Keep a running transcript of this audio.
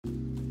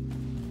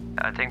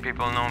I think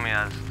people know me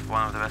as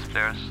one of the best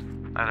players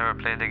I've ever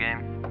played the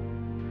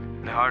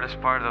game. The hardest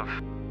part of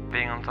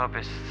being on top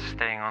is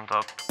staying on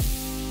top.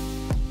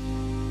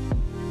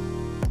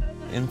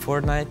 In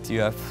Fortnite,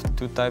 you have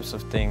two types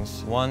of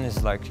things. One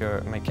is like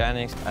your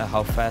mechanics,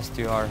 how fast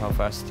you are, how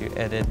fast you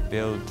edit,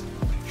 build,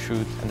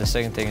 shoot. And the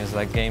second thing is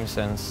like game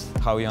sense,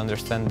 how you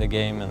understand the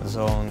game and the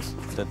zones,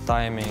 the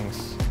timings.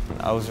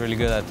 I was really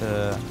good at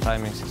the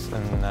timings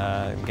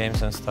and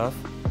games and stuff.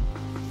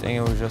 I think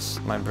it was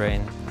just my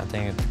brain. I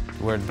think it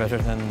worked better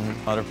than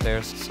other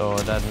players, so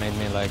that made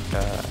me like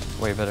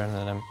way better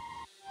than them.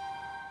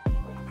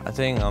 I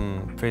think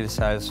I'm pretty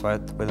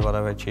satisfied with what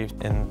I've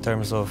achieved in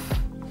terms of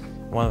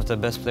one of the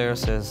best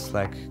players is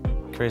like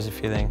crazy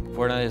feeling.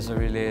 Fortnite is a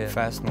really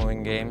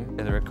fast-moving game.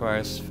 It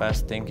requires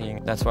fast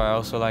thinking. That's why I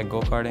also like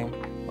go-karting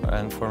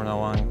and Formula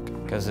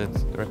 1, because it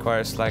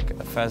requires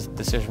like fast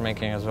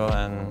decision-making as well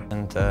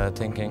and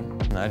thinking.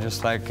 And I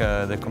just like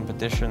the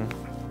competition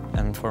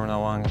and Formula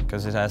 1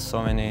 because it has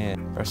so many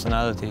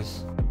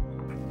personalities.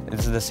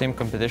 It's the same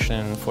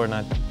competition in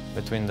Fortnite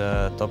between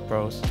the top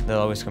pros. They'll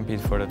always compete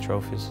for the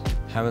trophies.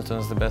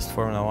 Hamilton's the best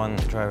Formula 1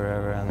 driver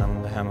ever, and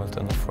I'm the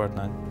Hamilton of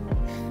Fortnite.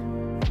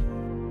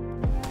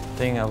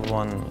 I think I've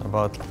won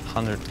about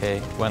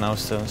 100K when I was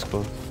still in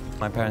school.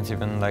 My parents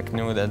even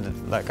knew that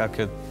I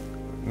could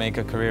make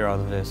a career out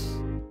of this.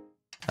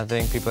 I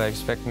think people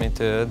expect me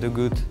to do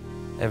good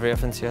every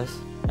FNCS,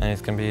 and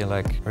it can be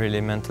really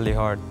mentally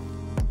hard.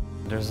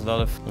 There's a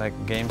lot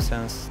of game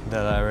sense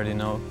that I already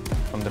know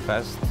from the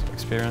past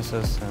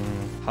experiences and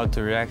how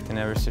to react in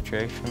every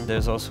situation.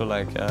 There's also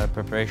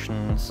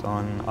preparations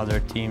on other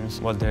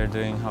teams, what they're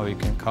doing, how you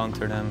can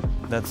counter them.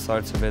 That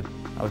starts a bit,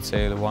 I would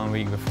say, 1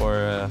 week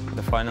before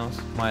the finals.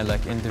 My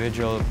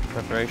individual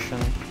preparation,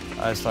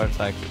 I start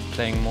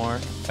playing more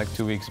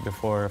 2 weeks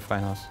before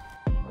finals.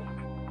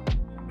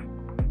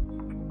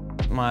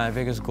 My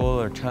biggest goal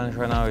or challenge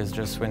right now is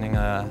just winning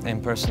an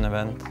in-person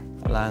event,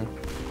 LAN.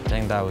 I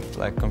think that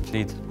would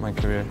complete my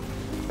career.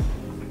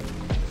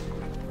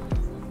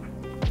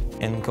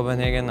 In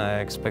Copenhagen, I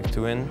expect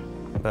to win,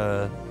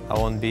 but I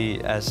won't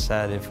be as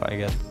sad if I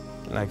get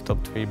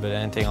top 3, but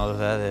anything out of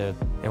that,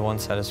 it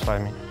won't satisfy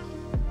me.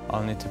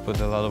 I'll need to put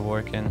a lot of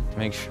work in to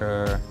make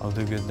sure I'll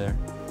do good there.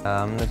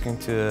 I'm looking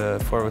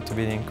forward to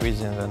beating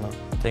Queasy and Venom.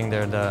 I think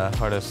they're the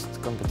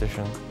hardest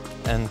competition,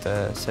 and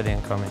City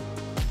and coming.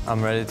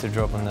 I'm ready to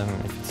drop on them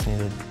if it's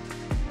needed.